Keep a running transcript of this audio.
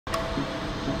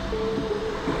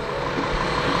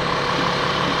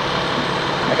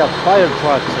got fire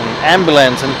trucks and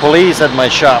ambulance and police at my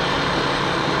shop.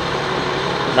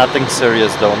 Nothing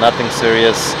serious though, nothing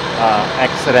serious.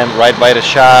 Accident right by the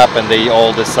shop, and they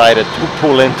all decided to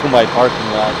pull into my parking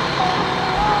lot.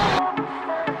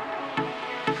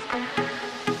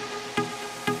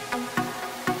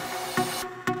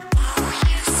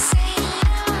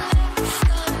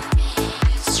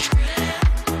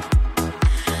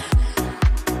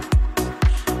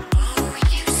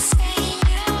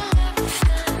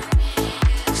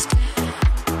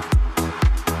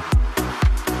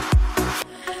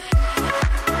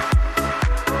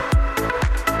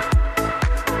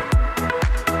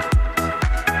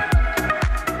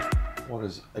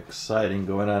 Exciting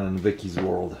going on in Vicky's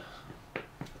world.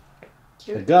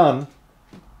 Cute. A gun.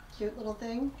 Cute little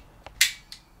thing.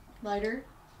 Lighter.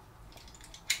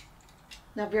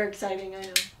 Not very exciting, I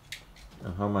know.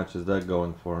 And how much is that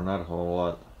going for? Not a whole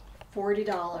lot. $40.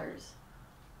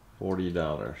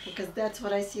 $40. Because that's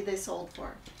what I see they sold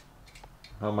for.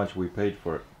 How much we paid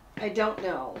for it? I don't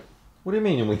know. What do you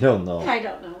mean we don't know? I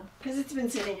don't know. Because it's been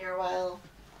sitting here a while.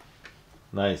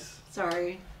 Nice.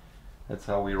 Sorry. That's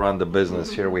how we run the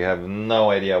business here. We have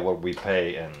no idea what we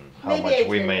pay and how Maybe much Adrian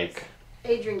we make. does.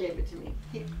 Adrian gave it to me.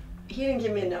 He didn't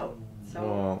give me a note. So.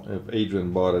 Well, if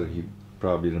Adrian bought it, he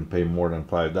probably didn't pay more than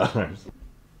 $5.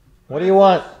 What do you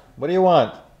want? What do you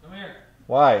want? Come here.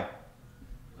 Why?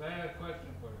 I have a question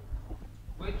for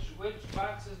you. Which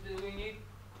boxes do we need?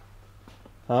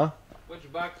 Huh? Which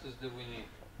boxes do we need?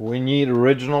 We need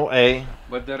original A.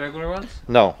 But the regular ones?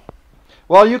 No.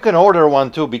 Well, you can order one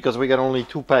too because we got only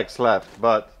 2 packs left.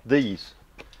 But these,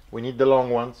 we need the long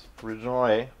ones, original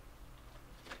A.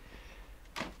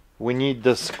 We need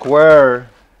the square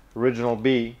original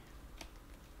B.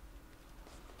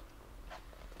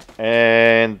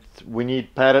 And we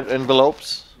need padded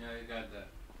envelopes. Yeah, you got that.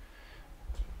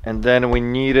 And then we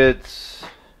needed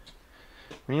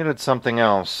something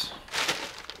else.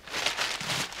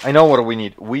 I know what we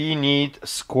need. We need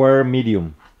square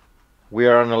medium. We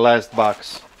are on the last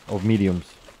box of mediums.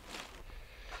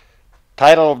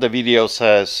 Title of the video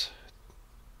says,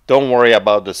 don't worry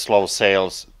about the slow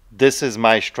sales. This is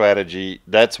my strategy.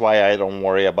 That's why I don't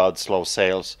worry about slow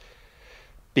sales.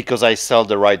 Because I sell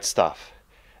the right stuff.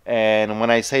 And when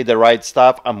I say the right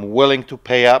stuff, I'm willing to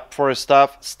pay up for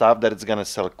stuff that it's gonna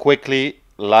sell quickly.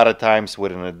 A lot of times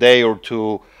within a day or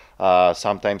two.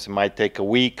 Sometimes it might take a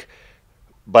week.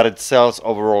 But it sells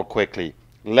overall quickly.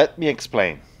 Let me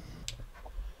explain.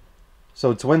 So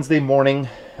it's Wednesday morning.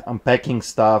 I'm packing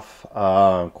stuff.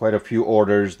 Quite a few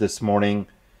orders this morning.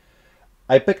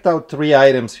 I picked out 3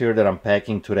 items here that I'm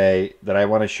packing today that I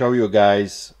want to show you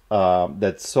guys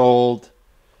that sold.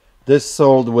 This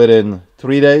sold within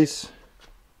 3 days,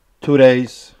 2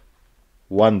 days,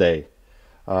 1 day.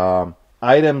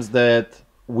 Items that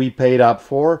we paid up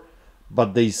for,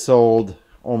 but they sold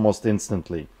almost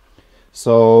instantly.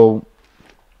 So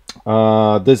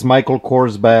this Michael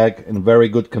Kors bag in very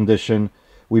good condition.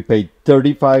 We paid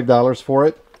 $35 for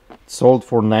it. It sold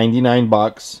for 99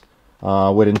 bucks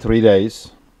within 3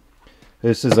 days.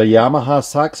 This is a Yamaha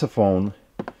saxophone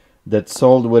that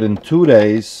sold within 2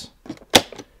 days.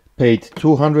 Paid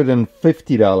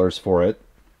 $250 for it.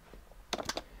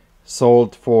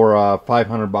 Sold for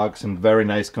 500 bucks in very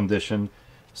nice condition.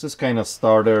 This is kind of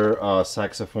starter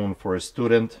saxophone for a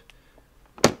student.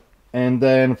 And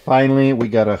then finally we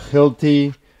got a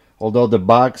Hilti, although the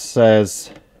box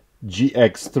says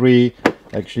GX3,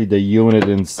 actually the unit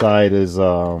inside is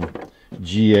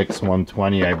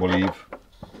GX120, I believe,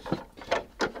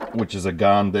 which is a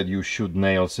gun that you shoot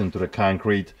nails into the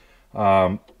concrete.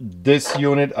 This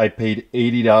unit I paid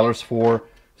 $80 for,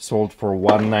 sold for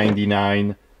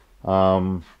 $199.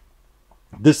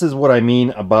 This is what I mean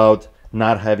about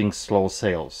not having slow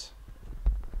sales.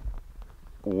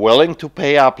 Willing to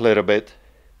pay up a little bit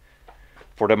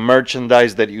for the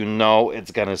merchandise that you know it's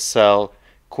gonna sell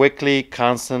quickly,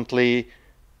 constantly,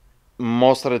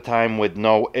 most of the time with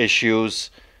no issues,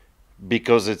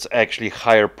 because it's actually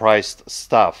higher priced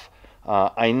stuff.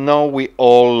 I know we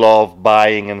all love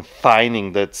buying and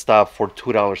finding that stuff for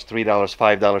 $2, $3,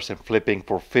 $5 and flipping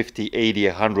for $50,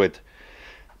 $80, $100,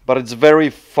 but it's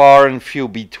very far and few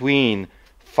between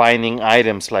finding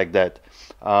items like that.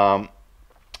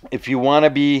 If you want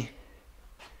to be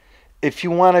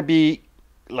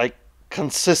like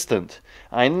consistent,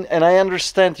 and I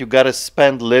understand you got to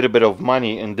spend a little bit of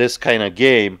money in this kind of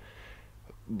game,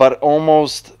 but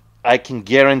almost I can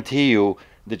guarantee you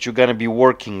that you're going to be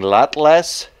working a lot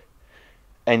less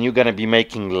and you're going to be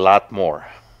making a lot more.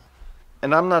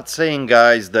 And I'm not saying,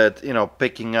 guys, that, you know,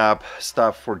 picking up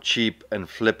stuff for cheap and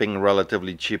flipping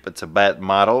relatively cheap, it's a bad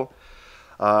model.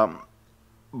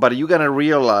 but you're gonna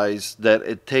realize that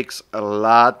it takes a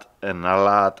lot, and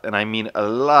I mean a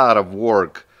lot of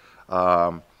work,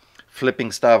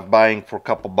 flipping stuff, buying for a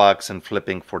couple bucks and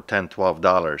flipping for $10,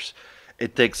 $12.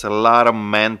 It takes a lot of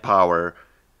manpower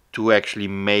to actually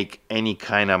make any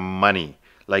kind of money,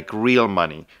 like real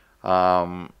money.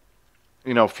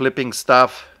 You know, flipping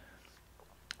stuff.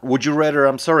 Would you rather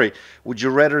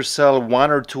sell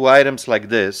 1 or 2 items like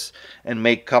this and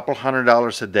make a couple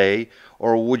 $100 a day,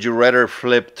 or would you rather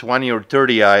flip 20 or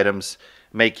 30 items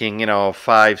making, you know,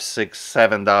 $5, $6,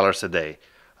 $7 a day?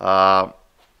 I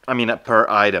mean, per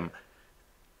item.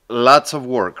 Lots of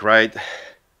work, right?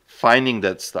 Finding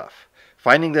that stuff.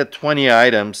 Finding that 20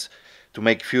 items to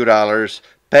make a few dollars,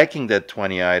 packing that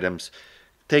 20 items,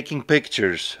 taking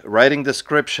pictures, writing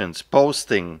descriptions,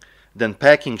 posting, then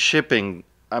packing, shipping.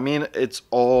 I mean, it's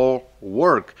all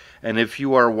work. And if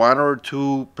you are 1 or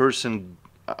 2 person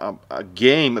a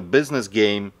game, a business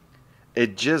game,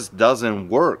 it just doesn't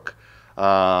work.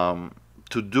 To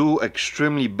do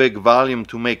extremely big volume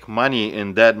to make money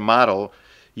in that model,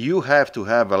 you have to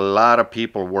have a lot of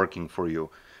people working for you,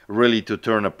 really, to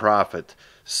turn a profit.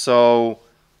 So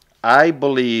I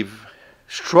believe,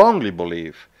 strongly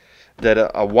believe, that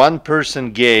a 1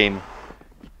 person game,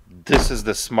 this is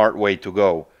the smart way to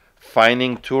go.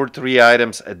 Finding 2 or 3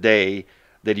 items a day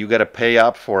that you got to pay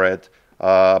up for it,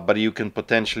 but you can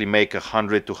potentially make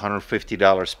 $100 to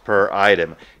 $150 per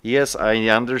item. Yes, I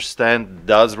understand,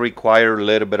 does require a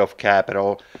little bit of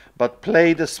capital, but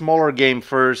play the smaller game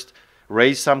first,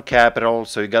 raise some capital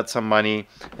so you got some money,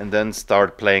 and then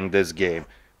start playing this game.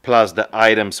 Plus, the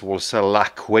items will sell a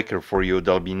lot quicker for you.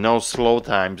 There'll be no slow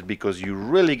times because you're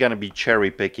really going to be cherry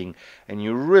picking and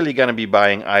you're really going to be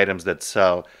buying items that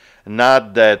sell.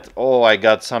 Not that, oh, I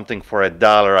got something for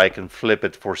 $1, I can flip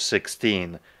it for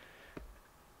 16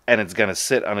 and it's going to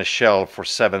sit on a shelf for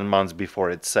 7 months before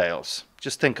it sells.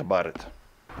 Just think about it.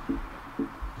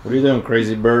 What are you doing,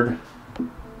 crazy bird?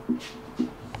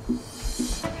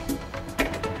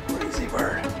 Crazy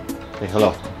bird. Say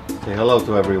hello. Say hello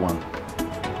to everyone.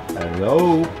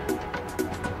 Hello.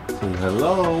 Say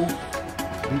hello.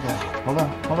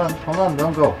 Hold on,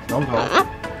 don't go.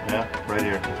 Yeah, right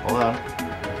here. Hold on.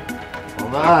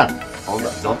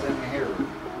 Don't.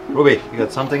 Ruby, you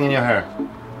got something in your hair.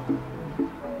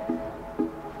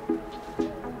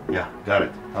 Yeah, got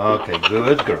it. Okay,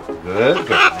 good girl.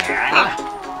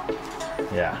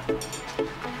 Yeah.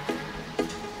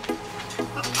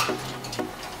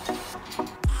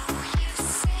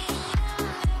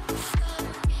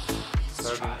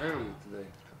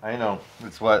 I know.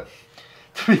 It's what?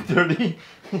 3:30?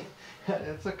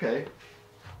 It's okay.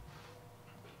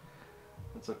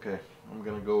 It's okay. I'm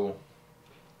gonna go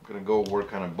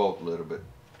work on a boat a little bit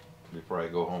before I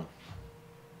go home.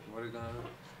 What are you gonna do?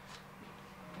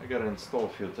 I gotta install a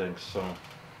few things, so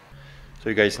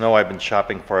you guys know I've been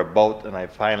shopping for a boat, and I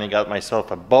finally got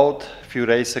myself a boat a few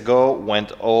days ago.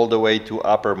 Went all the way to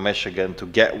Upper Michigan to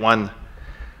get one.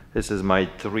 This is my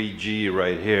 3G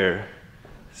right here.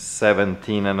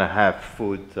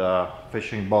 17.5-foot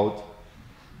fishing boat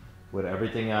with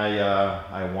everything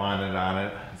I wanted on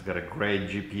it. It's got a great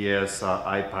GPS,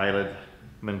 iPilot,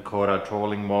 Minn Kota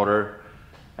trolling motor,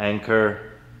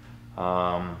 anchor.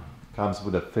 Comes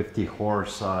with a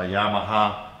 50-horse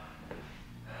Yamaha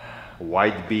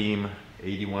wide beam,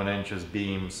 81 inches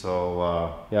beam.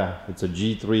 So yeah, it's a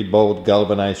G3 boat,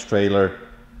 galvanized trailer.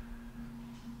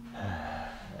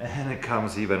 And it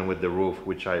comes even with the roof,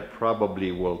 which I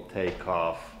probably will take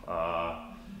off.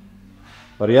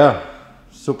 But yeah,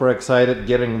 super excited,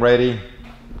 getting ready,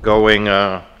 going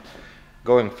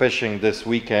fishing this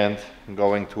weekend,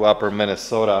 going to Upper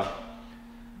Minnesota.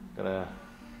 Gonna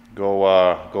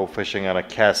go fishing on a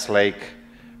Cass Lake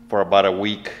for about a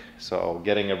week. So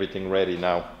getting everything ready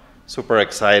now. Super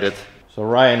excited. So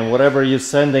Ryan, whatever you're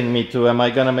sending me to, am I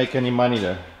gonna make any money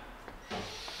there?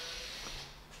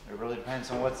 It really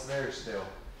depends on what's there still.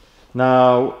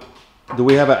 Now, do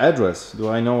we have an address? Do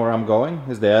I know where I'm going?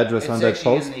 Is the address on that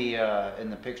post? It's in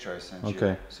the picture I sent you.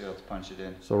 Okay. So you'll have to punch it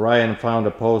in. So Ryan found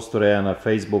a post today on a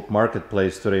Facebook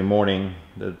marketplace today morning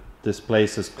that this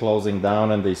place is closing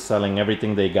down and they're selling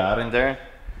everything they got in there.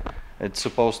 It's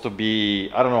supposed to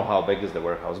be, I don't know how big is the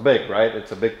warehouse. Big, right?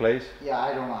 It's a big place. Yeah,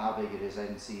 I don't know how big it is. I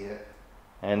didn't see it.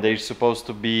 And they're supposed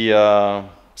to be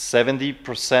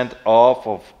 70% off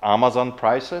of Amazon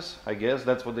prices. I guess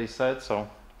that's what they said. So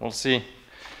we'll see.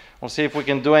 We'll see if we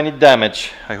can do any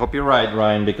damage. I hope you're right,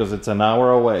 Ryan, because it's an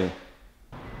hour away.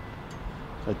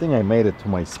 I think I made it to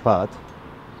my spot.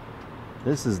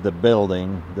 This is the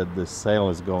building that the sale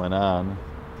is going on.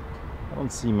 I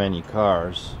don't see many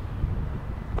cars.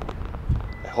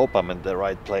 I hope I'm in the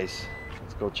right place.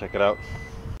 Let's go check it out.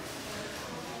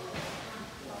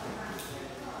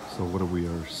 So what we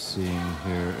are seeing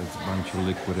here is a bunch of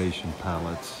liquidation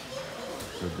pallets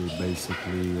that they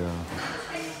basically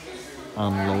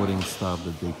unloading stuff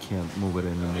that they can't move it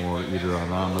anymore, either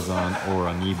on Amazon or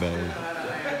on eBay,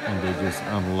 and they're just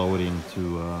unloading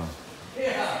to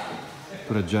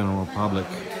the general public.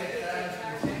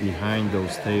 Behind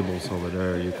those tables over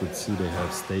there, you could see they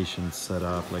have stations set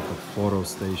up, like a photo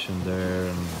station there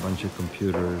and a bunch of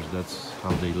computers. That's how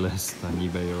they list on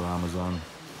eBay or Amazon.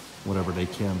 Whatever they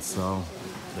can't sell,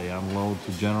 they unload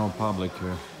to general public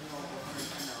here.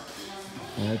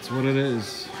 That's what it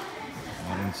is.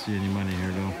 I don't see any money here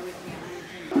though.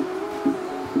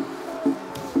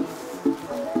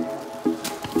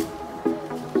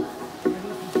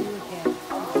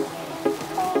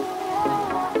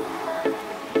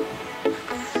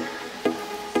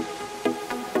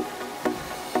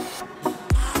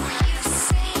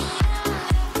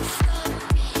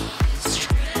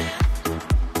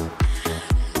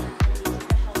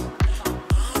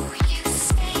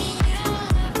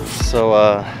 So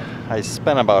I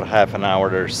spent about half an hour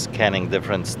there scanning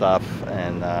different stuff,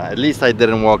 and at least I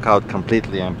didn't walk out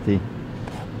completely empty.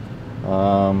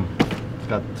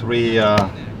 Got three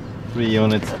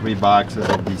units, 3 boxes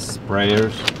of these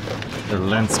sprayers. They're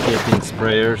landscaping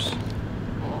sprayers.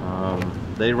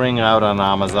 They ring out on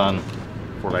Amazon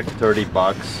for like 30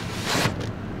 bucks.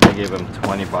 I gave him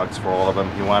 20 bucks for all of them.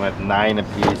 He wanted 9 a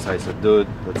piece. I said, dude,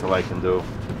 that's all I can do.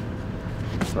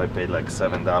 So I paid like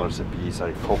 $7 a piece.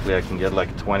 Hopefully I can get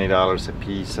like $20 a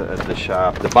piece at the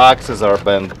shop. The boxes are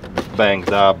banged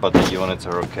up, but the units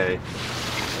are okay.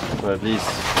 So at least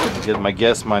I can get my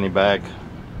gas money back.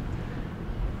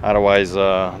 Otherwise,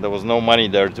 there was no money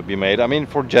there to be made. I mean,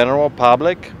 for general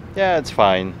public, yeah, it's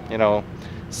fine. You know,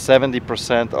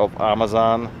 70% of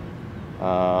Amazon,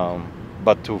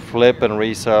 but to flip and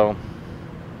resell,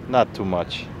 not too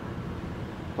much.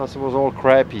 Plus it was all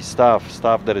crappy stuff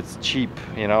that it's cheap,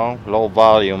 you know, low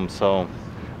volume. So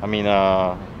I mean,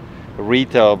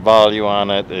 retail value on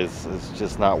it is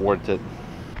just not worth it.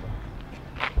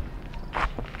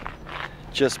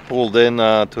 Just pulled in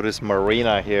to this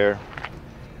marina here.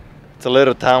 It's a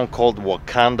little town called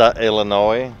Wakanda,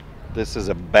 Illinois. This is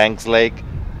a Banks Lake.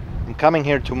 I'm coming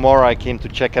here tomorrow. I came to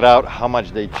check it out, how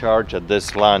much they charge at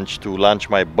this launch to launch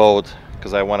my boat,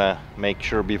 because I want to make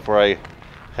sure before I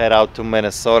head out to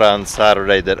Minnesota on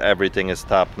Saturday that everything is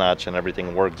top-notch and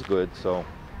everything works good. So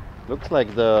looks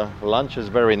like the lunch is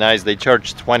very nice. They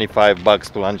charge 25 bucks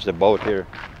to launch the boat here.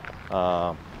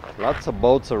 Lots of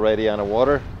boats already on the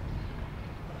water.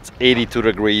 It's 82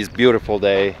 degrees, beautiful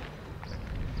day.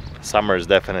 Summer is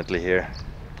definitely here.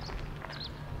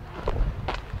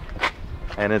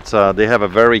 And it's they have a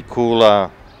very cool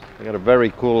they got a very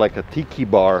cool, like a tiki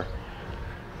bar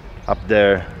up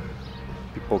there.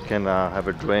 People can have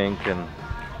a drink and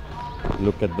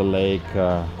look at the lake.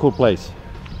 Cool place.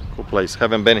 Cool place.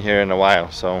 Haven't been here in a while,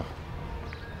 so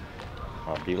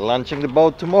I'll be launching the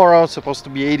boat tomorrow. It's supposed to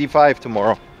be 85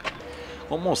 tomorrow.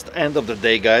 Almost end of the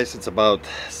day, guys. It's about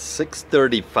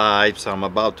 6:35, so I'm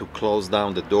about to close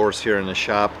down the doors here in the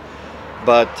shop.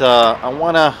 But I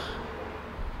wanna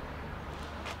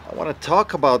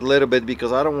talk about a little bit,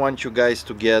 because I don't want you guys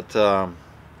to get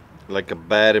like a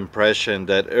bad impression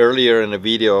that earlier in the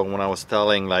video when I was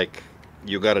telling like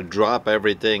you got to drop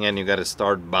everything and you got to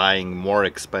start buying more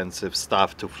expensive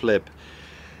stuff to flip.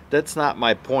 That's not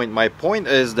my point. My point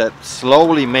is that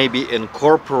slowly maybe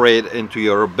incorporate into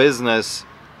your business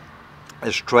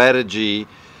a strategy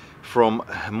from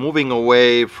moving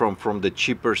away from the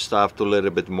cheaper stuff to a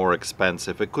little bit more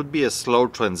expensive. It could be a slow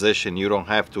transition. You don't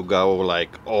have to go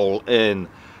like all in.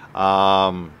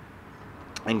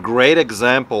 And great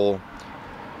example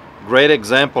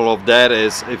of that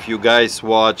is, if you guys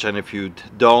watch, and if you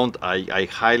don't, I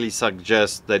highly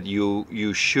suggest that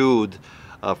you should.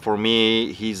 For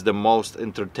me, he's the most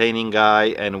entertaining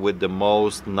guy and with the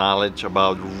most knowledge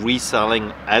about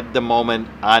reselling at the moment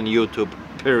on YouTube,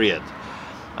 period.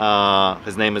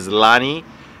 His name is Lonnie.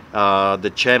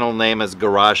 The channel name is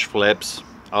Garage Flips.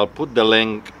 I'll put the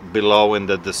link below in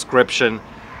the description.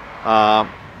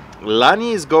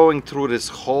 Lonnie is going through this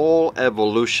whole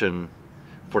evolution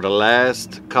for the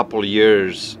last couple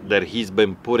years that he's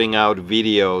been putting out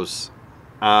videos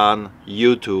on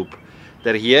YouTube,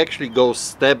 that he actually goes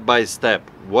step by step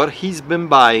what he's been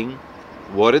buying,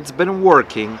 what it's been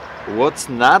working, what's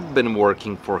not been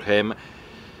working for him,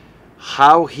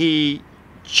 how he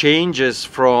changes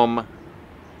from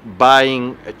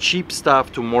buying cheap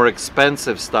stuff to more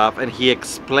expensive stuff, and he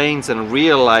explains and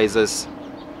realizes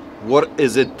what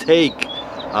does it take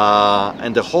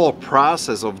and the whole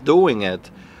process of doing it.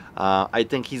 I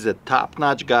think he's a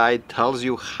top-notch guy, tells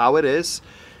you how it is,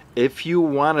 if you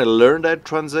want to learn that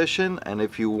transition, and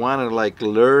if you want to like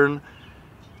learn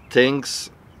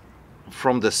things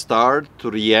from the start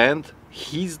to the end,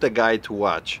 he's the guy to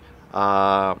watch.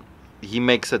 He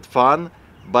makes it fun,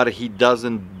 but he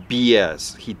doesn't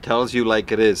BS. He tells you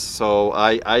like it is. So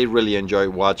I really enjoy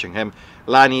watching him.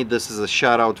 Lani, this is a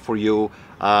shout out for you.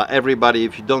 Everybody,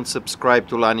 if you don't subscribe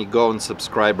to Lani, go and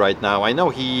subscribe right now. I know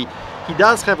he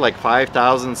does have like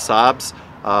 5,000 subs,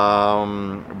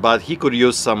 but he could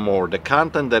use some more. The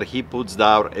content that he puts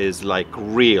out is like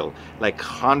real, like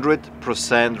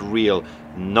 100% real.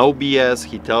 No BS.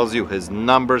 He tells you his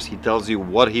numbers, he tells you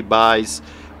what he buys,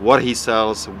 what he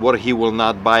sells, what he will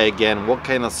not buy again, what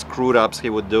kind of screwed ups he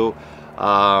would do.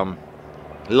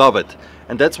 Love it.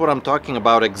 And that's what I'm talking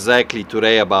about exactly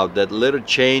today, about that little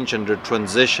change and the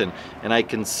transition. And I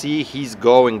can see he's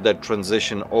going that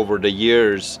transition over the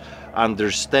years,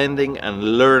 understanding and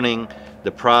learning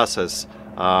the process.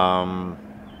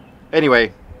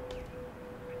 Anyway,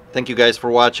 thank you guys for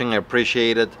watching. I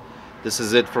appreciate it. This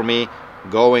is it for me.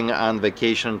 Going on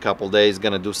vacation, couple days,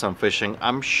 gonna do some fishing.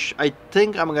 I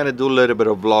think I'm gonna do a little bit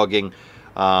of vlogging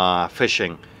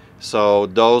fishing. So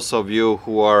those of you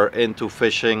who are into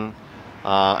fishing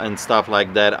and stuff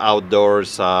like that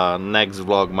outdoors, next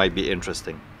vlog might be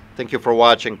interesting. Thank you for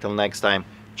watching. Till next time,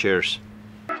 cheers.